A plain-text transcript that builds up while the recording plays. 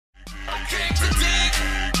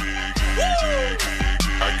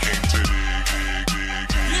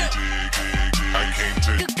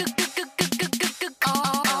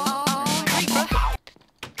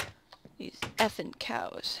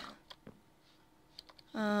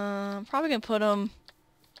I'm probably gonna put them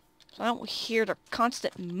so I don't hear the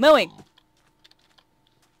constant mooing.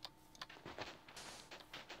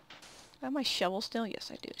 I have my shovel still?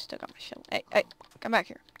 Yes, I do. Still got my shovel. Hey, hey, come back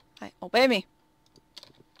here. Hey, obey me.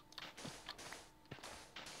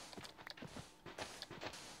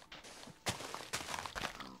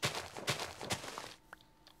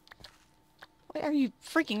 Why are you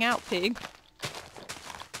freaking out, pig?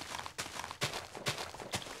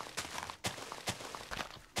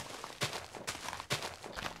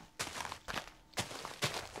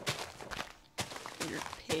 Weird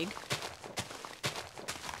pig.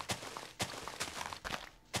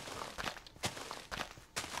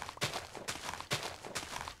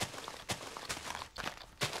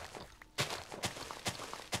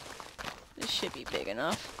 This should be big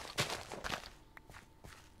enough.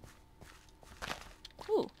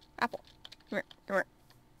 Ooh, apple. Come here, come here.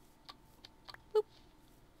 Boop.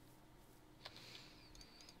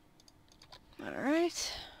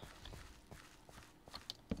 Alright.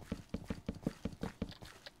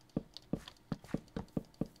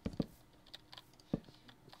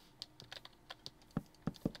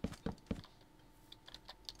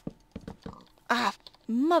 Ah,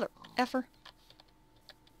 mother effer.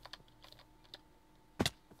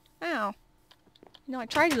 Ow. You know, I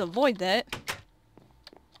tried to avoid that.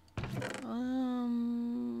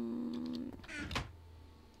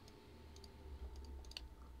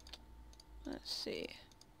 Let's see.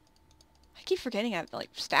 I keep forgetting I have, like,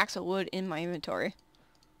 stacks of wood in my inventory.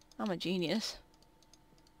 I'm a genius.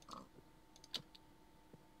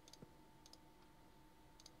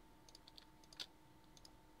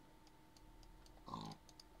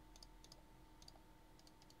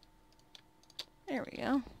 There we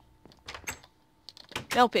go.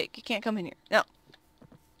 No, pig, you can't come in here. No.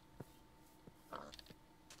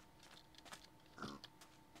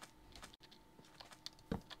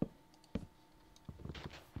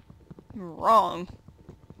 You're wrong.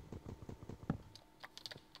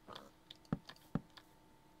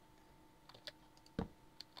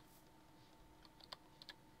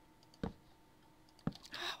 Why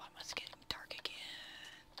must it getting dark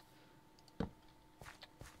again?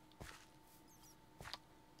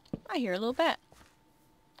 I hear a little bat.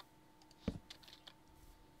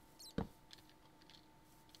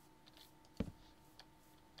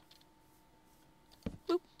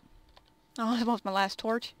 Boop. Oh, that was my last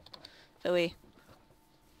torch. Philly.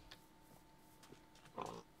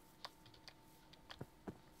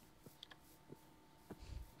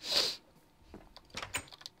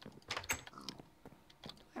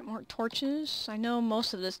 More torches. I know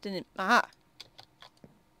most of this didn't... Ah!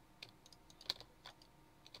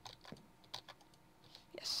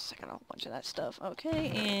 Yes, I got a whole bunch of that stuff. Okay,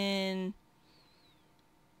 and...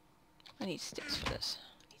 I need sticks for this.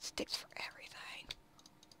 I need sticks for everything.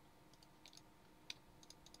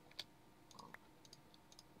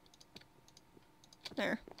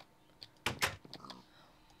 There.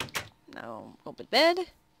 Now, go to bed.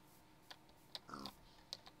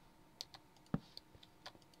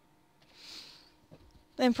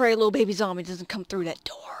 Then pray little baby zombie doesn't come through that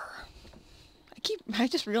door. I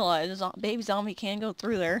just realized baby zombie can go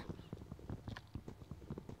through there.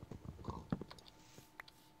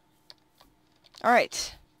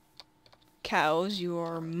 Alright. Cows, you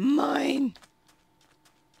are mine.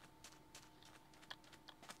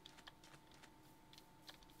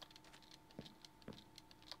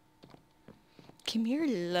 Come here,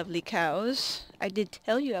 lovely cows. I did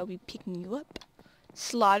tell you I would be picking you up.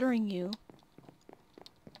 Slaughtering you.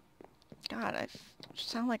 God, I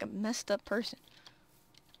sound like a messed up person.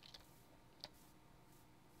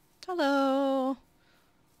 Hello.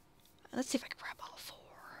 Let's see if I can grab all four.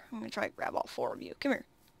 I'm gonna try to grab all four of you. Come here.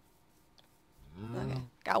 Okay.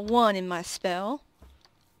 Got one in my spell.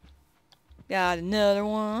 Got another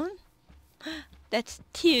one. That's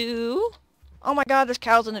two. Oh my god, there's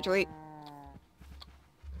cows in the tree.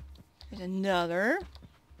 There's another.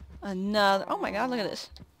 Another. Oh my god, look at this.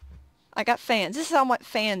 I got fans. This is how much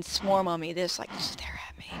fans swarm on me. They just like stare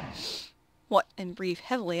at me. What? And breathe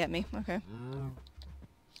heavily at me. Okay.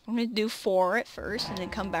 I'm gonna do 4 at first and then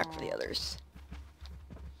come back for the others.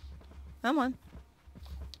 Come on.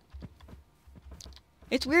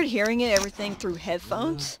 It's weird hearing everything through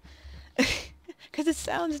headphones. Because it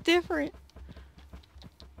sounds different.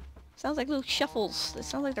 Sounds like little shuffles. It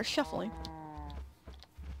sounds like they're shuffling.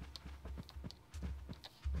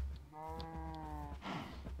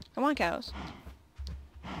 Come on, cows.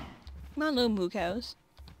 Come on, little moo cows.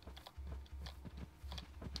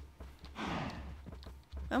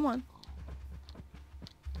 Come on.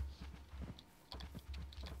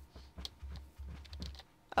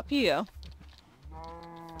 Up you go.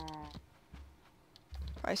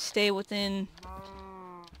 I stay within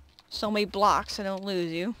so many blocks, I don't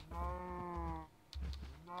lose you.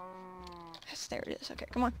 Yes, there it is. Okay,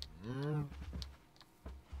 come on.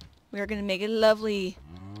 We are gonna make it lovely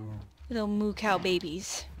little moo cow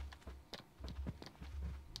babies.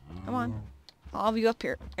 Come on. All of you up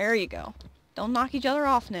here. There you go. Don't knock each other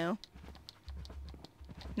off now.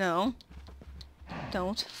 No.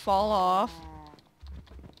 Don't fall off.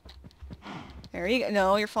 There you go.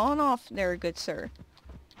 No, you're falling off there, good sir.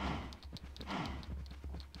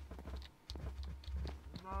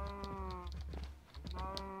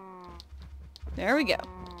 There we go.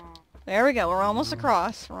 There we go. We're almost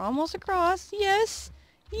across. We're almost across. Yes.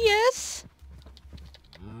 Yes.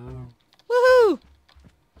 Woohoo!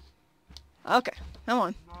 Okay. Come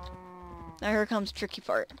on. Now here comes the tricky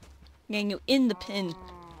part. Getting you in the pin.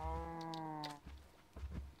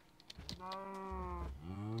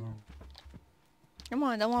 Come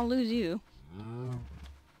on, I don't want to lose you.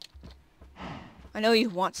 I know you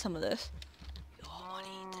want some of this. You all want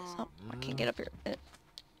to eat this. Oh, I can't get up here.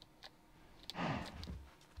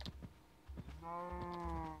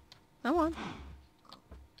 Come on.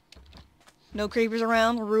 No creepers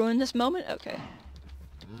around will ruin this moment? Okay.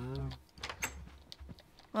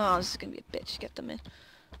 Oh, this is gonna be a bitch. Get them in.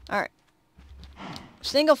 Alright.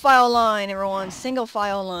 Single file line, everyone. Single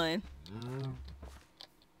file line.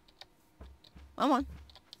 Come on.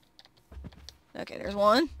 Okay, there's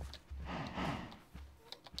one.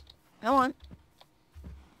 Come on.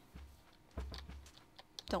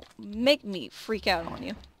 Don't make me freak out on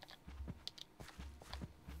you.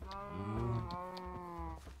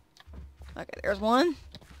 Okay, there's one.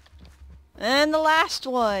 And the last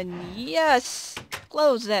one. Yes!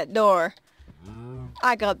 Close that door.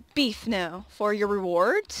 I got beef now for your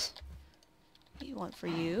rewards. One for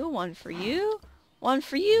you, one for you, one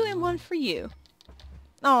for you, and one for you.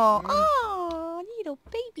 Oh, oh, little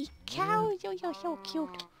baby cow. You're so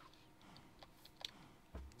cute.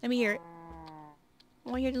 Let me hear it. I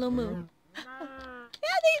want to hear the little moo. Yeah,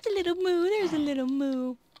 there's a little moo. There's a little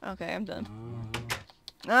moo. Okay, I'm done.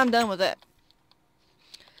 I'm done with that.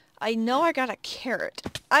 I know I got a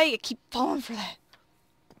carrot. I keep falling for that.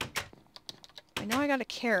 I know I got a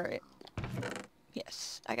carrot.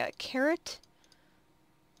 Yes, I got a carrot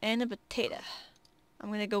and a potato.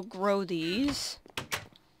 I'm gonna go grow these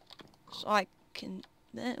so I can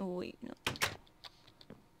then wait, no.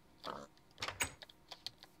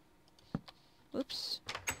 Whoops.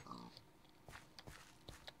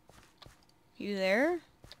 You there?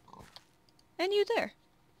 And you there.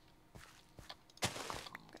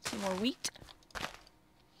 Got some more wheat.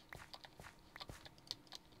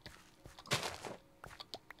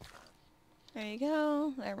 There you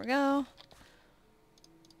go. There we go.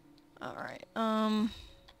 Alright,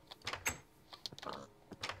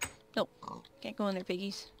 nope. Can't go in there,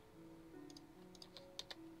 piggies.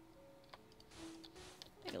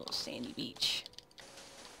 Make a little sandy beach.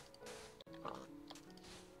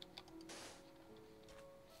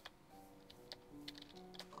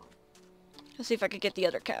 Let's see if I could get the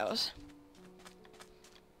other cows.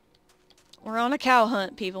 We're on a cow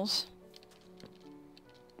hunt, peoples.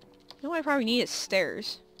 You know what I probably need is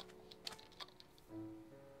stairs.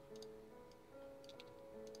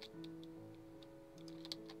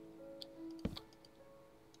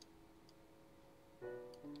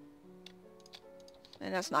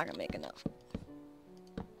 And that's not gonna make enough.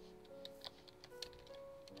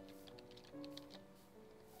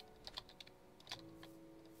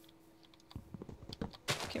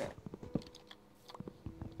 Come here.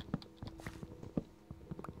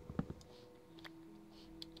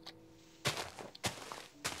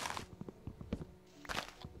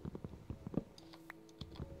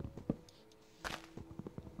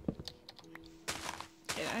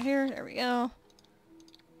 Get out of here. There we go.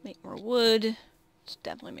 Make more wood. Let's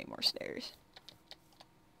definitely make more stairs.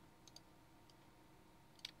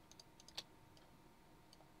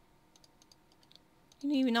 You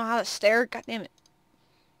don't even know how to stair? God damn it.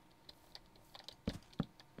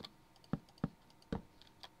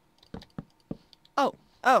 Oh,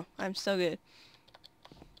 oh, I'm so good.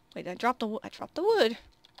 Wait, I dropped the wood. I dropped the wood.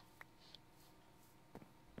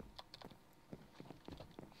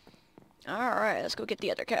 Alright, let's go get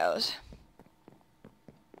the other cows.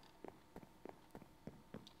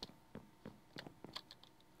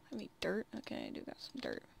 I need dirt. Okay, I do got some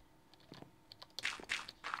dirt.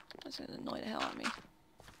 That's gonna annoy the hell out of me.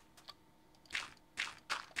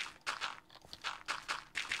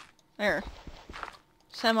 There.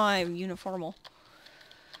 Semi-uniformal.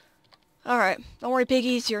 Alright, don't worry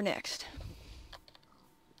piggies, you're next.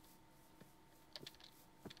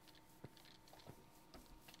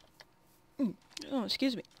 Oh, Oh,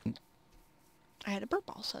 excuse me. I had a burp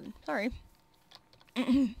all of a sudden. Sorry.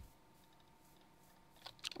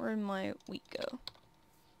 Where did my wheat go?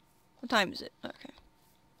 What time is it? Okay.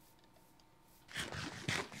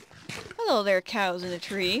 Hello there, cows in the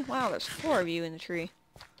tree. Wow, there's 4 of you in the tree.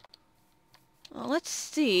 Well, let's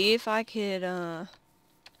see if I could,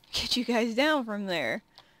 get you guys down from there.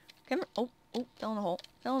 Come here. Oh, oh, fell in the hole.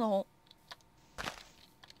 Fell in the hole.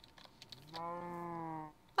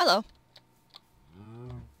 Hello.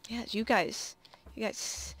 Yes, you guys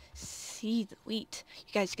see the wheat.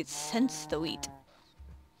 You guys could sense the wheat.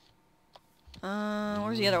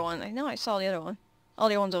 Where's the other one? I know I saw the other one. Oh,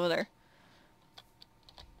 the other one's over there.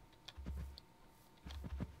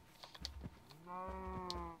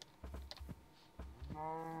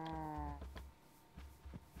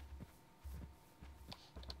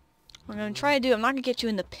 What I'm gonna try to do, I'm not gonna get you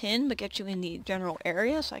in the pin, but get you in the general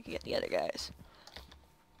area so I can get the other guys.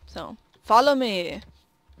 So, follow me.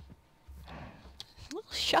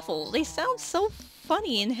 Little shuffles. They sound so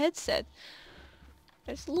funny in headset.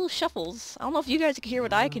 There's little shuffles. I don't know if you guys can hear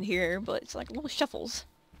what I can hear, but it's like little shuffles.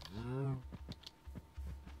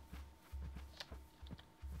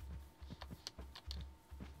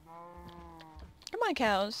 Come on,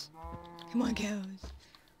 cows. Come on, cows.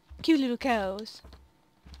 Cute little cows.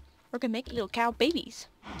 We're gonna make little cow babies.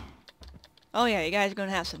 Oh yeah, you guys are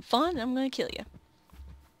gonna have some fun, and I'm gonna kill you.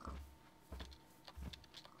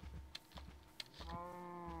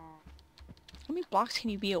 How many blocks can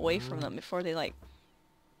you be away from them before they, like,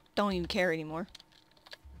 don't even care anymore?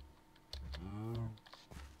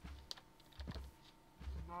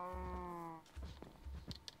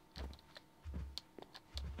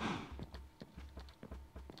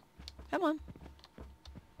 Come on.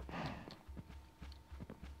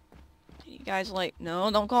 You guys like, no,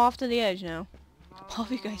 don't go off to the edge now. All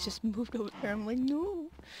of you guys just moved over there. I'm like, no,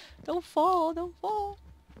 don't fall, don't fall.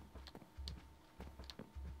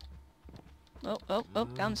 Oh, oh, oh,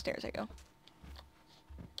 down the stairs I go.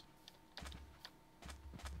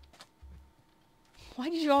 Why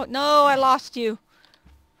did you all... No, I lost you.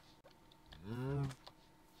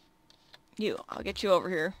 You, I'll get you over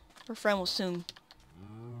here. Our friend will soon.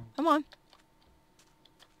 Come on.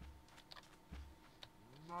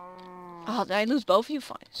 Oh, did I lose both of you?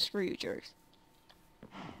 Fine. Screw you, jerks.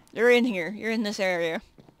 You're in here. You're in this area.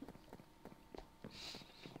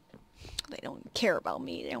 They don't care about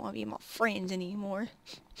me. They don't want to be my friends anymore.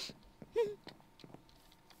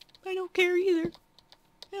 I don't care either.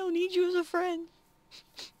 I don't need you as a friend.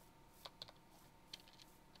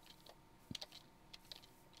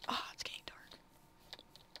 Ah, it's getting dark.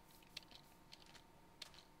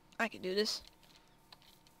 I can do this.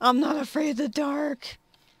 I'm not afraid of the dark.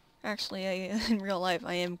 Actually, in real life,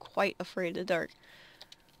 I am quite afraid of the dark.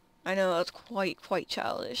 I know that's quite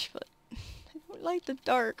childish, but I don't like the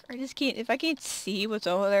dark. I just can't, if I can't see what's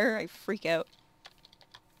over there, I freak out.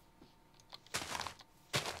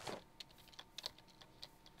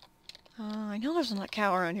 I know there's another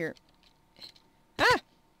cow around here. Ah!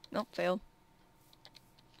 Nope, failed.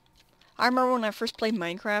 I remember when I first played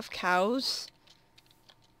Minecraft, cows,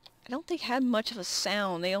 I don't think had much of a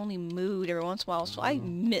sound. They only mooed every once in a while, so I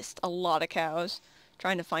missed a lot of cows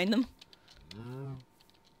trying to find them.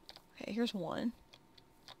 Okay, here's one.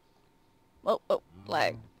 Oh, oh,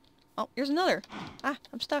 lag. Oh, here's another. Ah,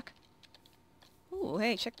 I'm stuck. Ooh,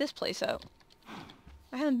 hey, check this place out.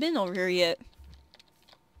 I haven't been over here yet.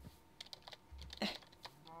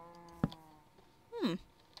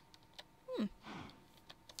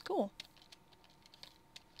 Cool.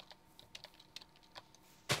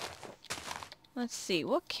 Let's see,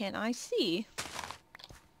 what can I see?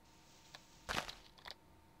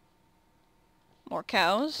 More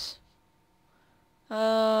cows.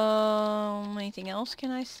 Anything else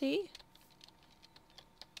can I see?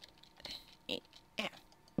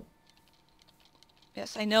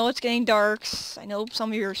 Yes, I know it's getting dark. I know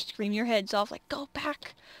some of you are screaming your heads off like, go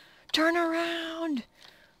back! Turn around!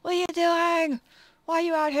 What are you doing? Why are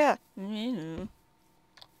you out here?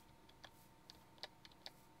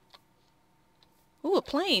 Ooh, a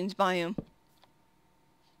plains biome.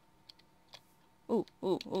 Ooh,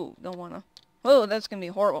 ooh, ooh, don't wanna. Oh, that's gonna be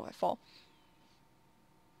horrible if I fall.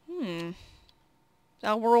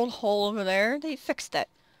 That world hole over there, they fixed that.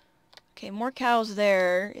 Okay, more cows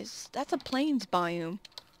there. That's a plains biome.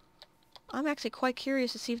 I'm actually quite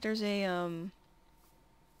curious to see if there's a,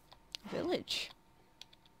 village.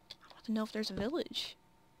 I want to know if there's a village.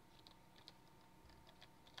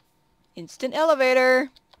 Instant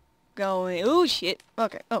elevator. Going. Ooh, shit.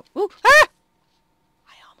 Okay. Oh. Ooh. Ah!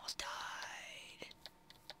 I almost died.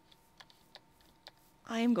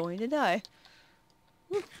 I am going to die.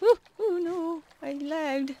 Ooh, ooh, ooh, no. I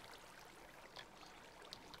lagged.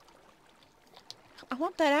 I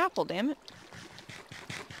want that apple, damn it.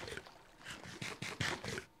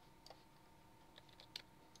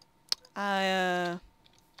 I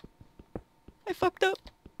fucked up.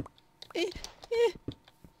 Eh, eh,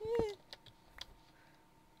 eh.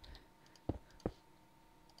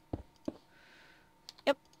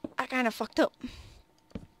 Yep, I kind of fucked up.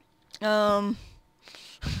 I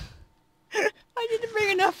didn't bring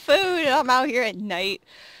enough food and I'm out here at night.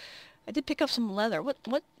 I did pick up some leather. What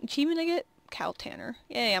achievement I get? Cow tanner.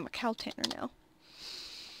 Yay, I'm a cow tanner now.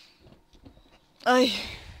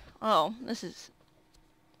 Oh, this is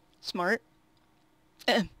smart.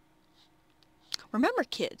 Remember,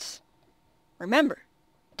 kids. Remember,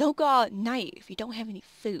 don't go out at night if you don't have any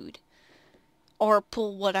food. Or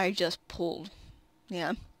pull what I just pulled.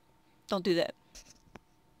 Yeah, don't do that.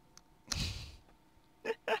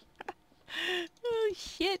 Oh,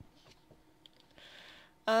 shit.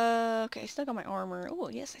 Okay, I still got my armor. Oh,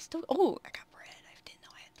 yes, I still... Oh, I got bread. I didn't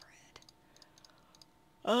know I had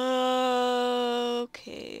bread.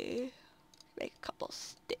 Okay. Make a couple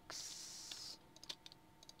sticks.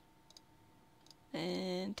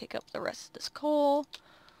 And take up the rest of this coal.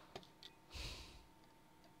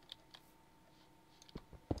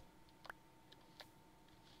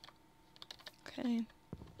 Okay.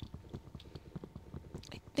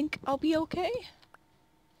 I think I'll be okay.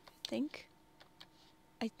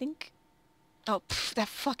 I think. Oh, pff, that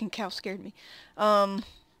fucking cow scared me.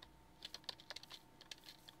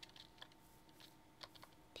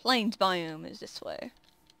 Plains biome is this way.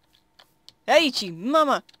 Aichi,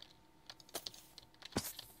 mama!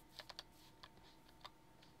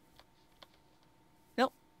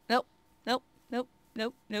 Nope, nope, nope, nope,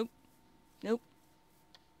 nope, nope, nope.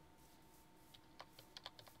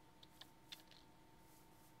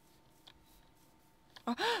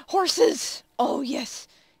 Horses! Oh, yes.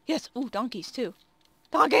 Yes. Ooh, donkeys, too.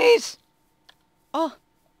 Donkeys! Oh,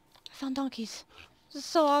 I found donkeys. This is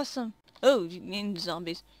so awesome. Oh, you mean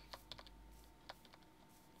zombies.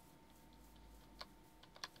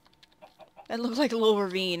 That looks like a little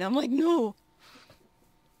ravine. I'm like, no.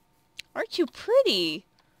 Aren't you pretty?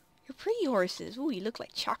 You're pretty horses. Ooh, you look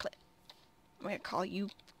like chocolate. I'm gonna call you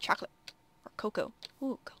chocolate. Or cocoa.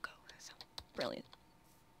 Ooh, cocoa. That sounds brilliant.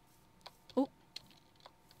 Ooh.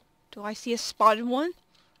 Do I see a spotted one?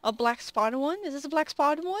 A black spotted one? Is this a black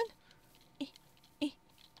spotted one?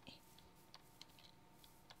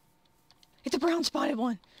 It's a brown spotted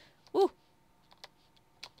one. Ooh.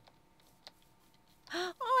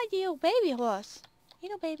 Oh, you baby horse. You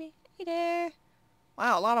know, baby. Hey there.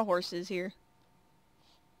 Wow, a lot of horses here.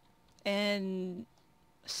 And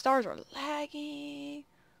stars are lagging.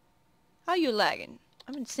 How you lagging?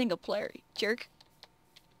 I'm in single player, you jerk.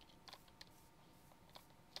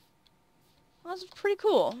 Well, that's pretty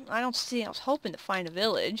cool. I was hoping to find a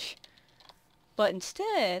village. But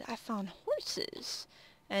instead, I found horses.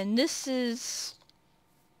 And this is...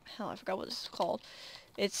 Hell, I forgot what this is called.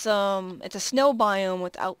 It's a snow biome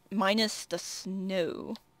without... minus the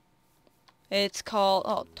snow. It's called...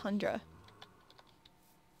 Oh, tundra.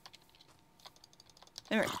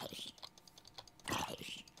 There.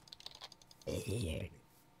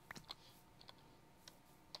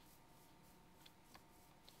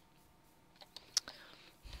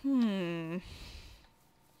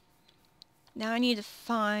 Now I need to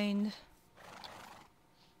find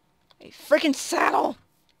a freaking saddle.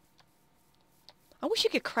 I wish you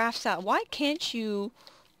could craft saddle. Why can't you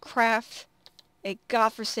craft a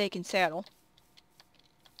godforsaken saddle?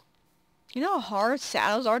 You know how hard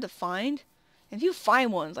saddles are to find? If you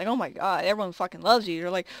find one, it's like, oh my god, everyone fucking loves you. They're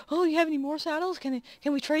like, oh, you have any more saddles? Can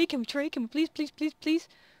we trade? Can we trade? Can we please, please, please, please?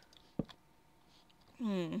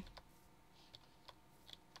 I'm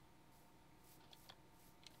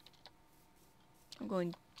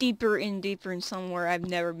going deeper in somewhere I've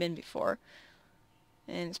never been before.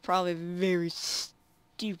 And it's probably a very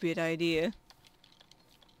stupid idea.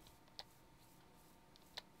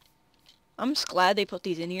 I'm just glad they put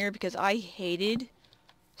these in here because I hated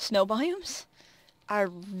snow biomes. I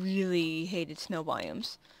really hated snow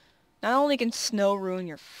biomes. Not only can snow ruin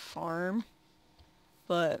your farm,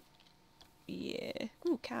 but yeah.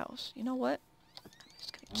 Ooh, cows. You know what? I'm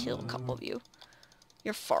just gonna kill a couple of you.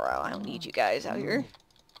 You're far out. I don't need you guys out here.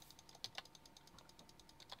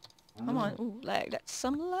 Come on. Ooh, lag. That's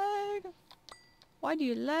some lag. Why do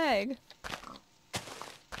you lag?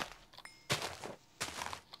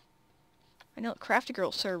 I know Crafty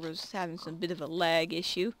Girl server's having some bit of a lag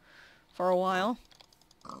issue for a while.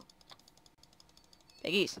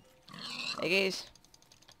 Piggies. Piggies.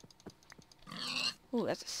 Ooh,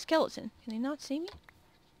 that's a skeleton. Can they not see me?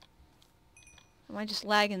 Am I just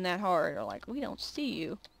lagging that hard? Or like, we don't see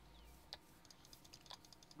you.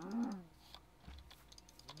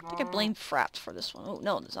 I think I blame Fraps for this one. Oh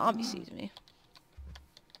no, the zombie sees me.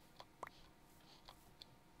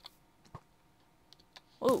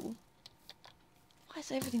 Whoa. Why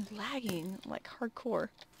is everything lagging? Like hardcore.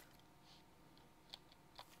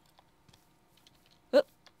 Oh.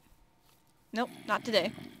 Nope, not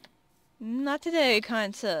today. Not today,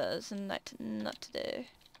 kind says. Not today.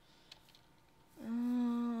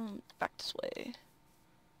 Back this way.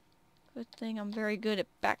 Good thing I'm very good at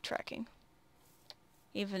backtracking.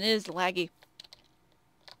 Even it is laggy.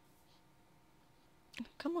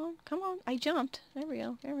 Come on, come on. I jumped. There we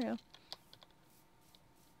go, there we go.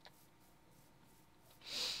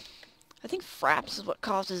 I think Fraps is what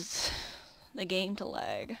causes the game to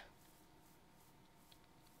lag.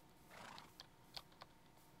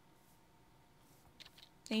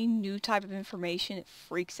 Any new type of information, it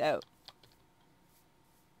freaks out.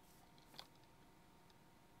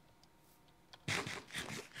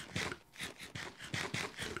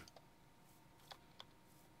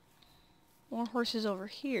 More horses over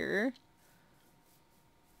here.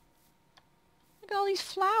 Look at all these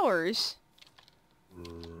flowers.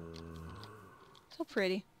 So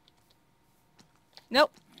pretty.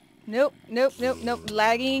 Nope. Nope, nope, nope, nope.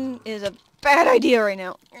 Lagging is a bad idea right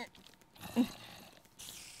now.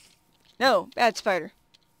 No, bad spider.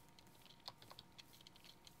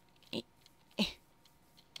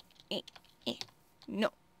 No.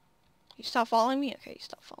 You stop following me? Okay, you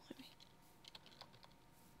stop following me.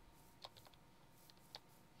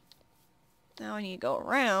 Now I need to go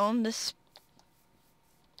around this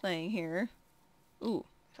thing here. Ooh,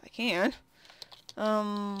 if I can.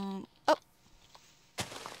 Up. Up.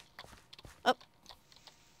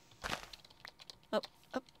 Up,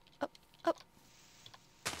 up, up, up.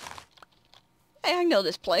 Hey, I know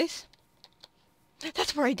this place.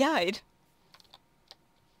 That's where I died.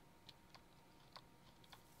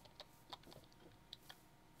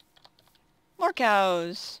 More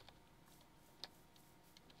cows.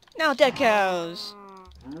 Now dead cows.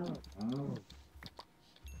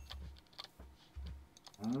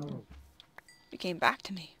 It came back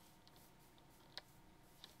to me.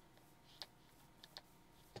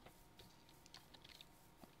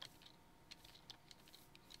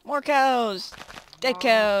 More cows. Dead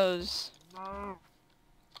cows.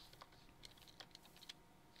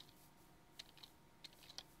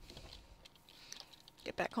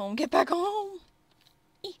 Get back home. Get back home.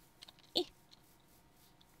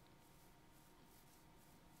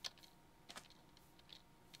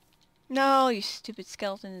 No, you stupid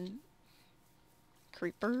skeleton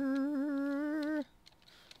creeper.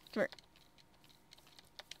 Come here.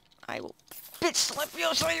 I will bitch slap you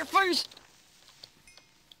outside your face.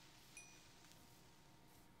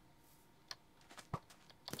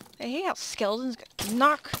 I hate how skeletons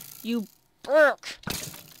knock you back.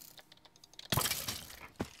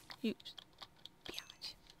 You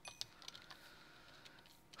biatch.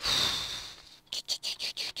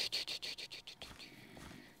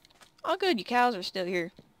 Oh good, you cows are still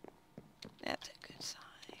here. That's a good sign.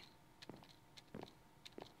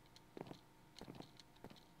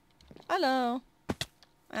 Hello.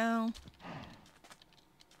 Ow.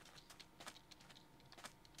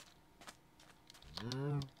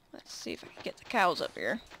 Let's see if I can get the cows up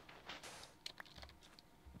here.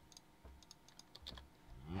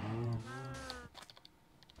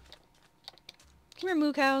 Come here,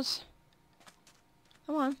 Moo Cows.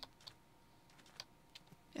 Come on.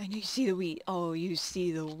 I know you see the wheat. Oh, you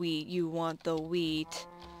see the wheat. You want the wheat.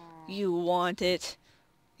 You want it.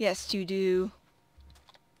 Yes, you do.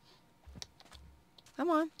 Come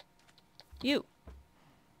on. You.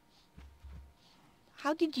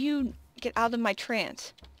 How did you get out of my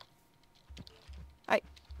trance?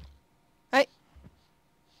 Hey.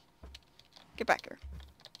 Get back here.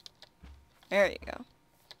 There you go.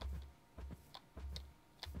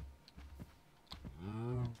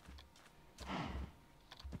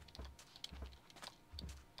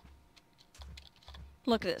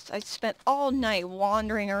 Look at this. I spent all night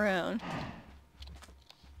wandering around.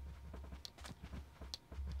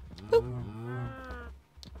 Boop.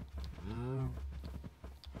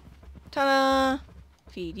 Ta-da!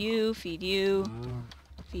 Feed you, feed you.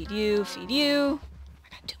 Feed you, feed you. I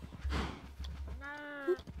got 2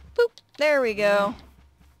 more. Boop, boop. There we go.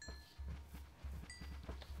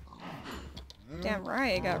 Damn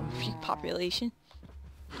right, I got repopulation.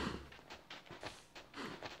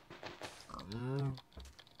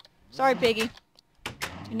 Sorry, piggy.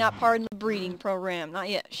 You're not part of the breeding program. Not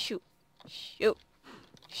yet. Shoot. Shoot.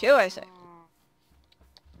 Shoot, I say.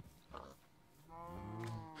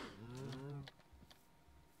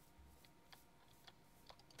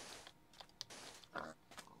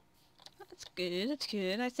 good, that's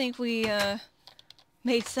good. I think we,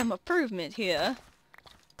 made some improvement here.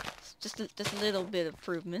 Just a little bit of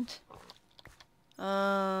improvement.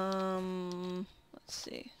 Let's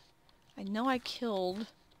see. I know I killed a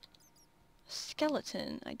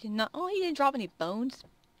skeleton. I did not... Oh, he didn't drop any bones?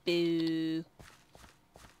 Boo.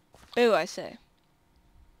 Boo, I say.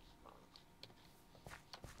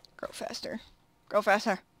 Grow faster. Grow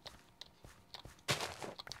faster.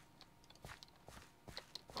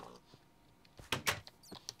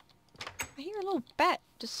 I hear a little bat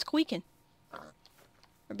just squeaking.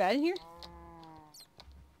 A bat in here?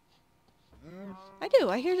 I do.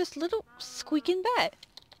 I hear this little squeaking bat.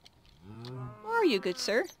 Where are you, good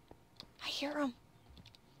sir? I hear him.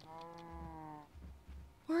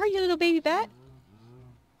 Where are you, little baby bat?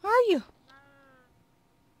 Where are you?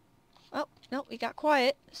 Oh, no, he got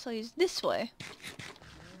quiet, so he's this way.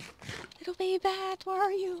 Little baby bat, where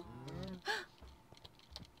are you?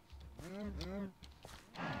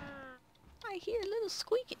 I hear a little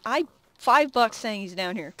squeaking. $5 saying he's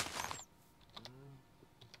down here.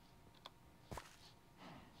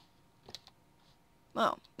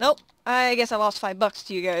 Oh, nope. I guess I lost $5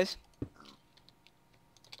 to you guys.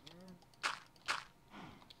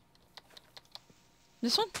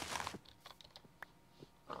 This one?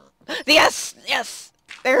 Yes! Yes!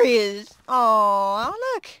 There he is! Oh,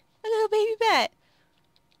 look! A little baby bat.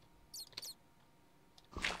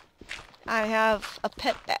 I have a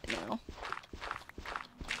pet bat now.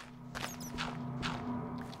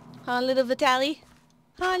 Huh, little Vitaly?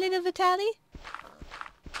 Huh, little Vitaly?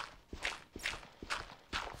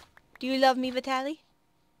 Do you love me, Vitaly?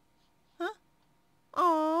 Huh?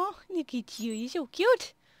 Aw, look at you. You're so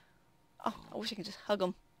cute. Oh, I wish I could just hug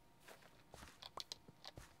him.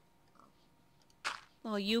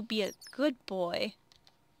 Oh, you be a good boy.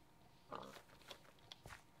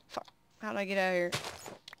 Fuck. How do I get out of here?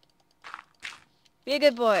 Be a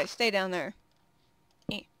good boy. Stay down there.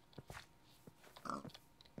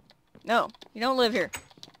 No, you don't live here.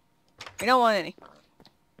 We don't want any.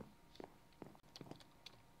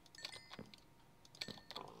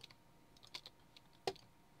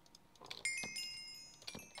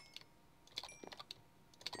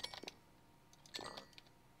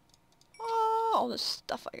 Oh, all this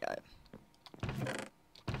stuff I got.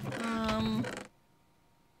 I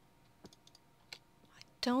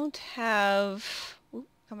don't have... Ooh,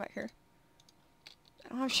 come back here. I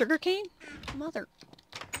don't have sugarcane? Mother...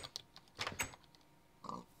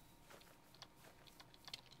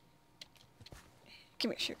 Give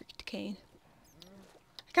me a sugar cane.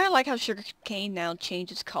 I kind of like how sugar cane now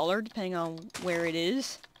changes color depending on where it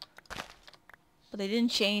is. But they didn't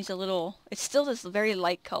change the little... It's still this very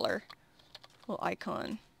light color. Little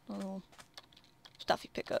icon. Little stuff you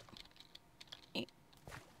pick up.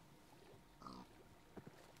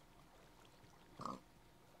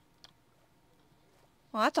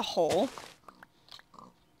 Well, that's a hole.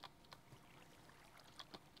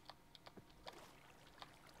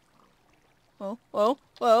 Whoa, whoa,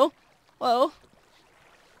 whoa, whoa.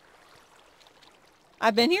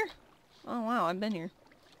 I've been here? Oh wow, I've been here.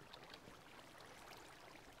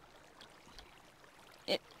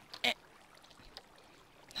 If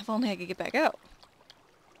only I could get back out.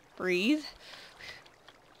 Breathe.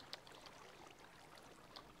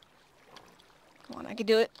 Come on, I can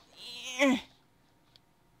do it. Yeah.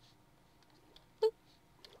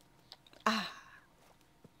 Ah.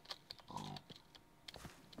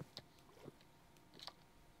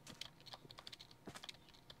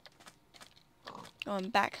 Going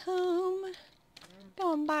back home.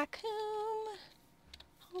 Going back home.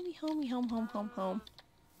 Homey, homey, home, home, home, home.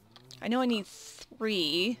 I know I need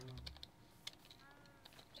 3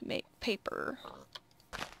 to make paper.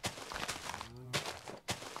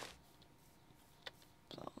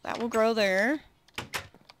 So that will grow there.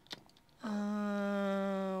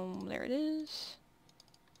 There it is.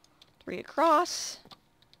 3 across.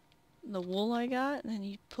 The wool I got, and then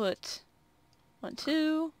you put 1,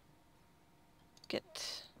 2.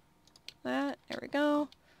 Get that. There we go.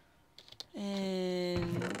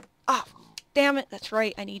 And ah, damn it! That's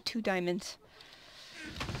right. I need 2 diamonds.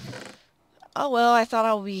 Oh well, I thought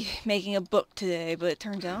I'll be making a book today, but it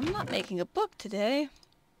turns out I'm not making a book today.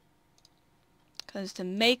 Because to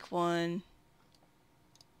make one,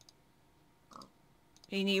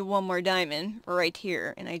 you need 1 more diamond right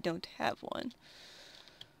here, and I don't have one.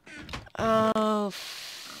 Oh,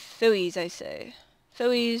 phooeyes, I say.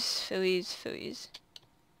 Phooeyes, phooeyes, phooeyes.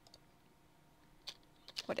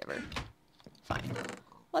 Whatever. Fine.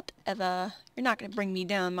 Whatever. You're not gonna bring me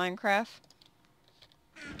down, Minecraft.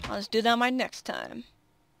 I'll just do that my next time.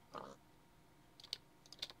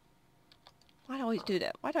 Why do I always do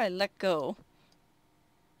that? Why do I let go?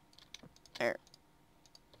 There.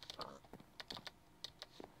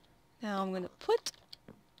 Now I'm gonna put...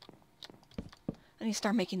 I need to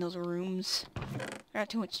start making those rooms. I got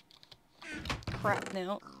too much crap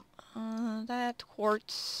now. That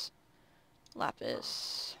quartz,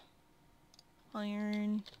 lapis,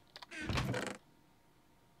 iron.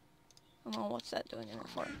 Oh, what's that doing in there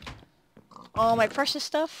for? All my precious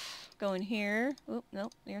stuff go in here. Oop,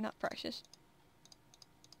 nope, you're not precious.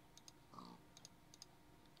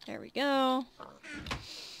 There we go.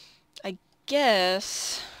 I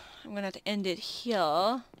guess I'm gonna have to end it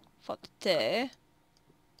here for today.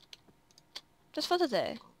 Just for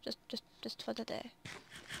today. Just for today.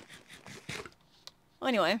 Well,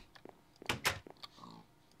 anyway.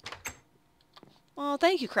 Well,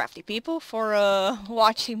 thank you, crafty people, for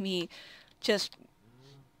watching me just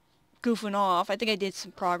goofing off. I think I did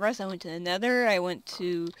some progress. I went to the Nether. I went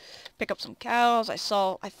to pick up some cows. I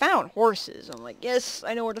found horses. I'm like, yes,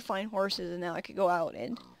 I know where to find horses, and now I could go out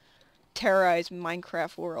and terrorize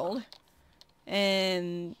Minecraft world.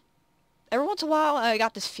 And every once in a while, I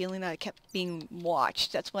got this feeling that I kept being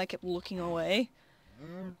watched. That's why I kept looking away.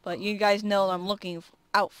 But you guys know that I'm looking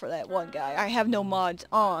out for that one guy. I have no mods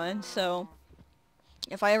on, so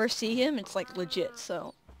if I ever see him, it's like legit,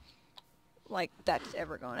 so like that's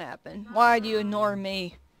ever gonna happen. Why do you ignore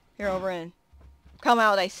me? Here over in. Come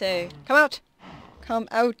out, I say. Come out! Come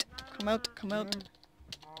out! Come out! Come out!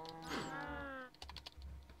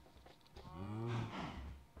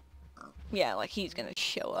 Yeah, like he's gonna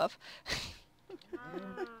show up.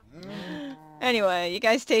 Anyway, you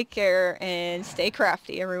guys take care and stay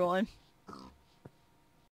crafty, everyone.